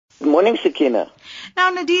morning, Sakina. Now,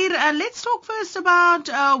 Nadir, let's talk first about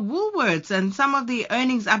Woolworths and some of the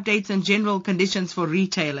earnings updates and general conditions for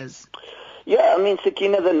retailers. Yeah, I mean,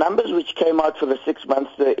 Sakina, the numbers which came out for the 6 months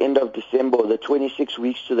to the end of December, or the 26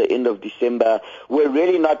 weeks to the end of December, were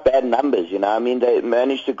really not bad numbers, I mean, they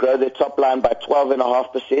managed to grow their top line by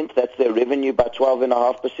 12.5%. That's their revenue by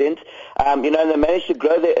 12.5%. And they managed to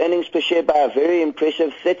grow their earnings per share by a very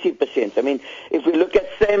impressive 30%. I mean, if we look at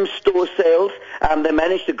same-store sales, they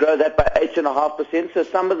managed to grow that by 8.5%. So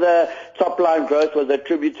some of the top-line growth was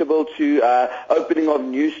attributable to opening of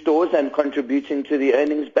new stores and contributing to the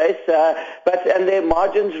earnings base. And their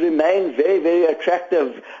margins remain very, very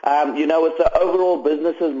attractive, with the overall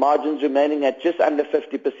business's margins remaining at just under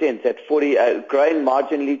 50%, at 40, growing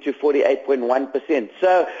marginally to 48.1%.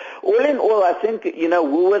 So all in all, I think,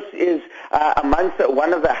 Woolworths is amongst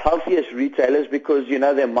one of the healthiest retailers because,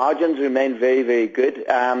 their margins remain very, very good.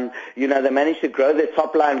 They managed to grow their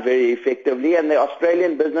top line very effectively, and the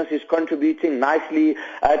Australian business is contributing nicely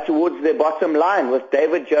towards their bottom line with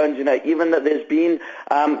David Jones, even though there's been,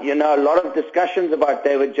 a lot of discussions about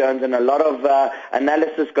David Jones and a lot of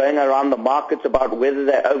analysis going around the markets about whether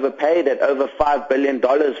they overpaid at over $5 billion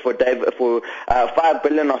for $5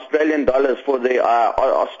 billion Australian dollars for the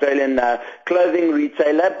Australian clothing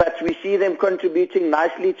retailer, but we see them contributing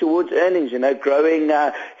nicely towards earnings, growing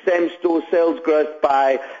same-store sales growth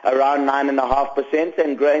by around 9.5%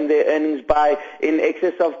 and growing their earnings by in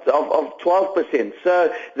excess of 12%.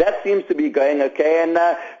 So that seems to be going okay, and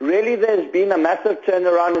really there's been a massive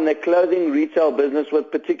turnaround in the clothing retail business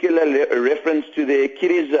with particular reference to their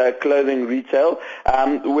kiddies clothing retail,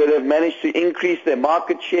 where they've managed to increase their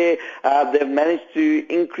market share. They've managed to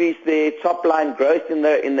increase their top line growth in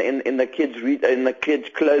the kids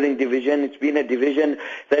clothing division. It's been a division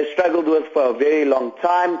they've struggled with for a very long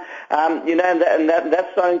time, and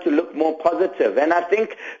that's starting to look more positive. And I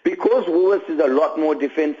think because Woolworths is a lot more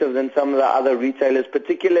defensive than some of the other retailers,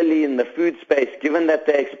 particularly in the food space, given that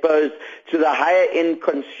they're exposed to the higher end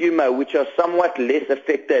consumer, which are somewhat less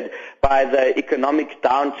affected by the economic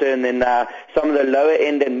downturn than some of the lower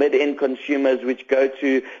end and mid end consumers, which go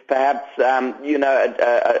to perhaps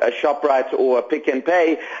a ShopRite or a Pick and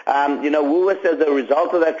Pay. Woolworths, as a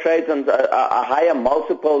result of that, trades on a higher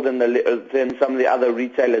multiple than some of the other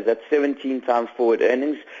retailers at 17 times forward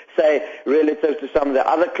earnings, say, relative to some of the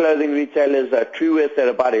other clothing retailers, Truworths at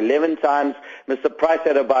about 11 times, Mr. Price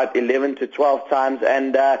at about 11 to 12 times,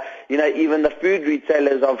 and even the food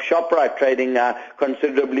retailers of ShopRite trading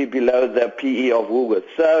considerably below the PE of Woolworths.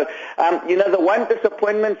 So, the one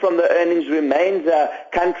disappointment from the earnings remains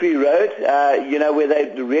Country Road, where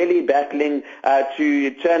they're really battling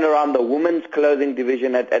to turn around the women's clothing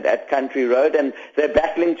division at Country Road, and they're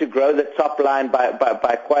battling to grow the top line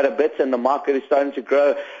by quite a bit, and the market is starting to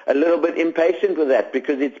grow a little bit impatient with that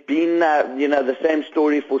because it's been, the same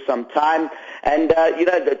story for some time. And,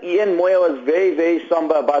 Ian Moyer was very, very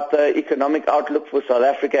somber about the economic outlook for South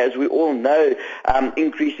Africa. As we all know,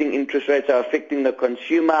 increasing interest rates are affecting the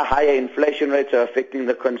consumer, higher inflation rates are affecting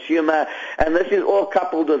the consumer, and this is all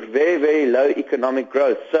coupled with very, very low economic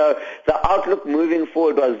growth. So the outlook moving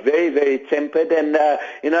forward was very, very tempered, and,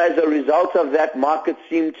 as a result of that, markets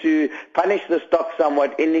seem to punish the stock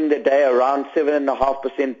somewhat, ending the day around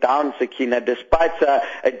 7.5% down, Sakina, despite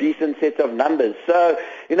a decent set of numbers. So,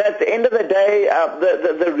 at the end of the day,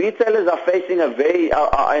 the retailers are facing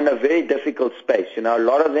are in a very difficult space. A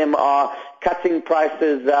lot of them are cutting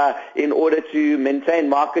prices in order to maintain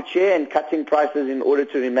market share and cutting prices in order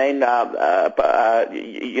to remain,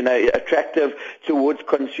 attractive towards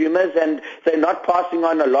consumers, and they're not passing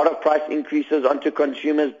on a lot of price increases onto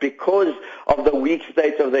consumers because of the weak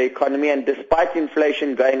state of the economy and despite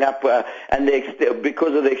inflation going up and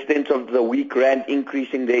because of the extent of the weak rand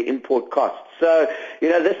increasing their import costs. So,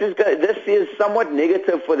 this is somewhat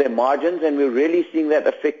negative for their margins, and we're really seeing that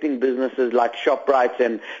affecting businesses like ShopRite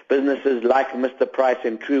and businesses like Mr. Price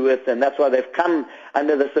and Truworths, and that's why they've come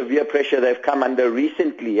under the severe pressure they've come under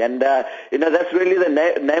recently. And, that's really the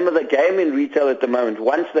name of the game in retail at the moment.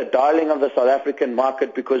 Once the darling of the South African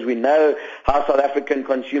market, because we know how South African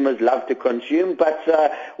consumers love to consume, but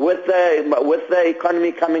with the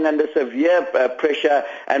economy coming under severe pressure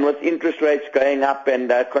and with interest rates going up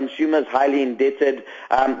and consumers highly indebted,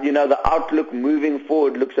 the outlook moving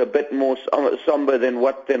forward looks a bit more somber than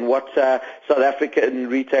what South African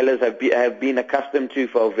retailers have been accustomed to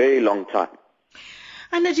for a very long time.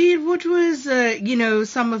 And Nadir, what was,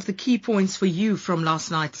 some of the key points for you from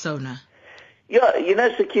last night's Sona?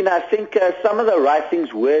 Yeah, Sakina, I think some of the right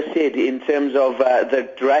things were said in terms of the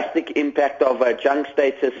drastic impact of junk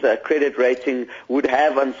status credit rating would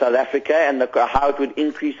have on South Africa and how it would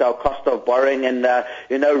increase our cost of borrowing and,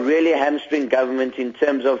 really hamstring government in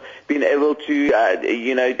terms of being able to,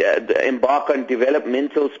 embark on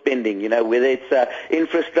developmental spending, whether it's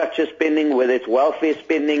infrastructure spending, whether it's welfare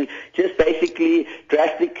spending, just basically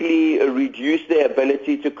drastically reduce their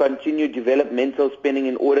ability to continue developmental spending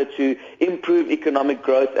in order to improve economic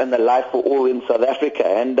growth and the life for all in South Africa.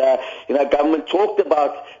 And, government talked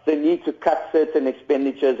about the need to cut certain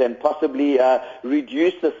expenditures and possibly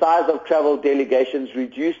reduce the size of travel delegations,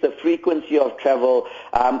 reduce the frequency of travel,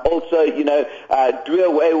 also, do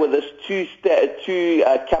away with this two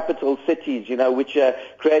capital cities, which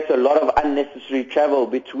creates a lot of unnecessary travel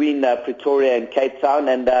between Pretoria and Cape Town.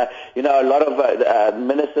 And, a lot of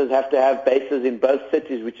ministers have to have bases in both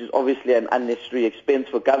cities, which is obviously an unnecessary expense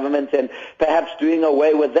for government, and perhaps doing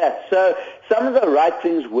away with that. So some of the right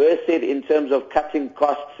things were said in terms of cutting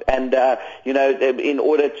costs and, in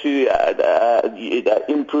order to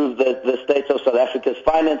improve the state of South Africa's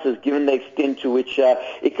finances, given the extent to which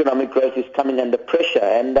economic growth is coming under pressure.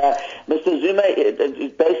 And Mr.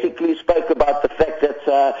 Zuma basically spoke about the fact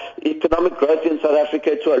that economic growth in South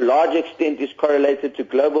Africa to a large extent is correlated to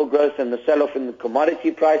global growth and the sell-off in the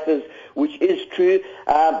commodity prices, which is true.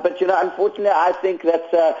 But, unfortunately, I think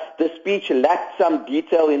that the speech lacked some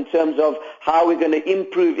detail in terms of how we're going to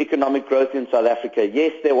improve economic growth in South Africa.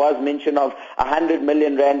 Yes, there was mention of 100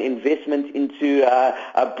 million rand investment into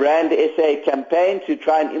a Brand SA campaign to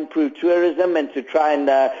try and improve tourism and to try and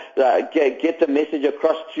get the message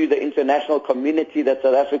across to the international community that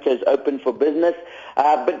South Africa is open for business.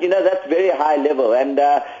 But, that's very high level. And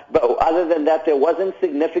but other than that, there wasn't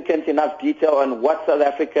significant enough detail on what South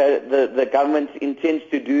Africa, the government intends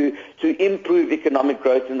to do to improve economic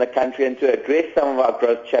growth in the country and to address some of our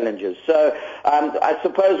growth challenges. So I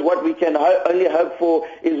suppose what we can only hope for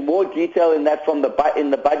is more detail in that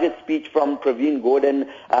in the budget speech from Praveen Gordhan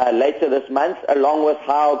later this month, along with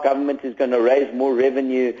how government is going to raise more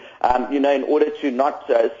revenue, in order to not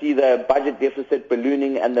see the budget deficit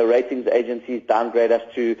ballooning and the ratings agencies downgrade us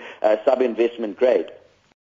to sub-investment grade.